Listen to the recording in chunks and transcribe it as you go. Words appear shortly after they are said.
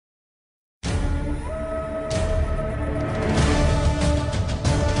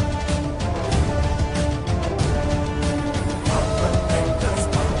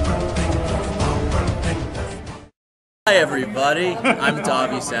Hi everybody, I'm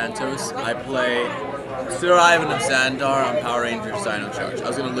Davi Santos. I play Sir Ivan of Zandar on Power Rangers Dino Charge. I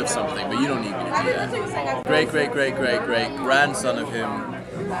was gonna lift something, but you don't need me to do that. Great grandson of him,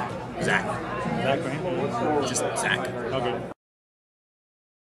 Zach. Zach, right? Just Zach. Okay.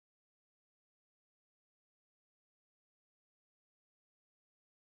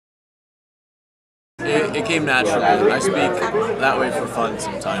 It came naturally. I speak that way for fun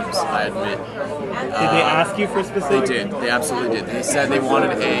sometimes, I admit. Did they ask you for specific? They did. They absolutely did. They said they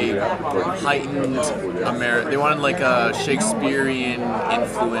wanted a heightened they wanted like a Shakespearean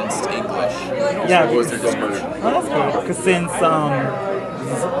influenced English. Yeah. What was their description? Oh, that's good. Because since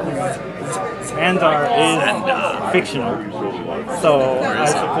Zandar is fictional, so I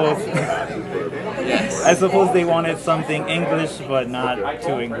suppose Yes. I suppose they wanted something English, but not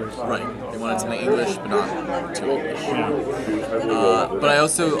too English. Right. They wanted something English, but not too English. Yeah. But I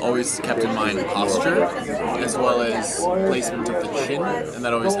also always kept in mind posture, as well as placement of the chin, and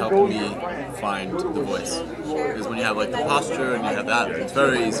that always helped me find the voice. Because when you have like the posture and you have that, it's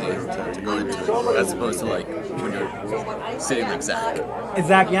very easy to go into it, as opposed to like when you're sitting like Zach.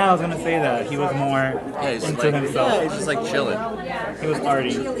 Zach, yeah, I was gonna say that he was more He's into like, himself. Yeah, he's just like chilling. He was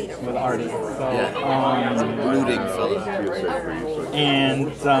arty, with artists. So, Yeah. Brooding fella.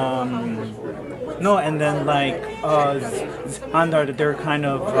 And no, and then like Zandar, they're kind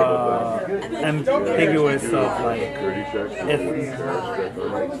of ambiguous of like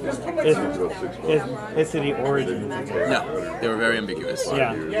ethnicity origins. Yeah, they were very ambiguous.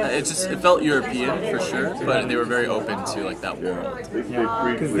 Yeah. It felt European for sure, but they were very open to like that world.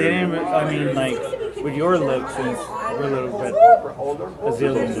 Yeah, because they didn't. I mean, like with your look, since we're a little bit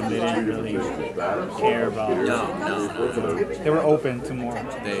Brazilian, they didn't really care about. No. They were open to more.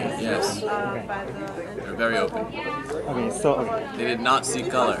 Yes. Okay. They're very open. Okay. So. Okay. They did not see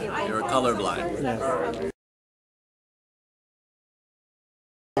color. They were colorblind. Yes.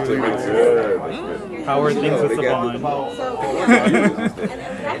 How are things with Savon?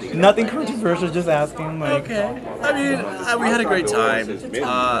 Nothing controversial, just asking. Like, okay. I mean, we had a great time.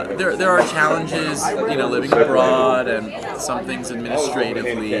 There are challenges, living abroad and some things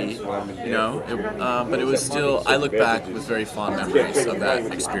administratively, but it was still, I look back with very fond memories of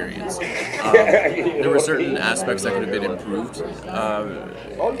that experience. There were certain aspects that could have been improved.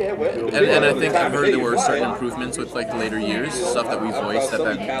 And I think I've heard there were certain improvements with like the later years, stuff that we voiced that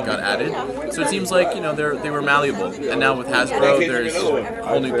then got added. So it seems like, they were malleable. And now with Hasbro, there's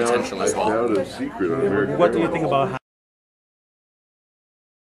whole new potential as well. What do you think about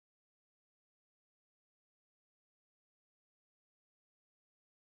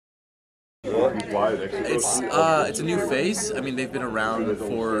It's a new phase. I mean, they've been around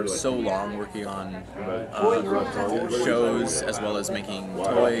for so long, working on shows as well as making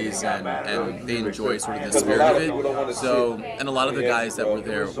toys, and they enjoy sort of the spirit of it. So, and a lot of the guys that were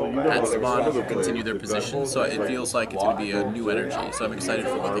there at Spawn continue their position. So it feels like it's going to be a new energy. So I'm excited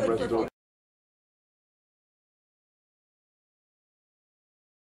for what they can do.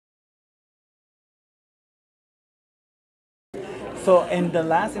 So in the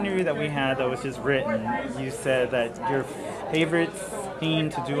last interview that we had that was just written, you said that your favorite scene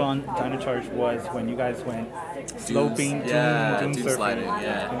to do on Dino Charge was when you guys went sloping, dune surfing. Sliding,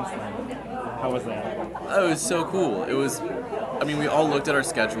 yeah. Dune sliding. How was that? Oh, it was so cool. It was, I mean, we all looked at our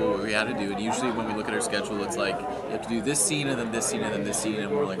schedule, what we had to do, and usually when we look at our schedule, it's like, you have to do this scene, and then this scene, and then this scene,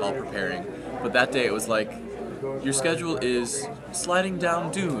 and we're like all preparing. But that day it was like, your schedule is sliding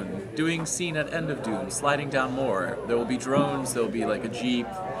down dune, doing scene at end of dune, sliding down more. There will be drones, there will be like a jeep,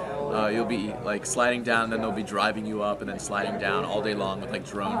 you'll be like sliding down, then they'll be driving you up, and then sliding down all day long with like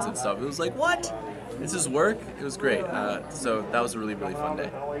drones and stuff. It was like, what? This is work? It was great. So that was a really, really fun day.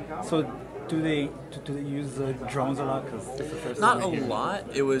 So do they use the drones a lot? Cause it's the first Not a time lot.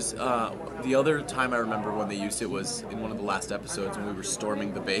 It was the other time I remember when they used it was in one of the last episodes when we were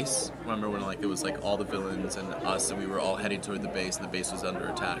storming the base. Remember when like it was like all the villains and us, and we were all heading toward the base, and the base was under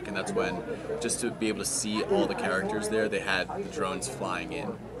attack. And that's when, just to be able to see all the characters there, they had the drones flying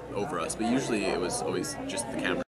in over us. But usually it was always just the camera.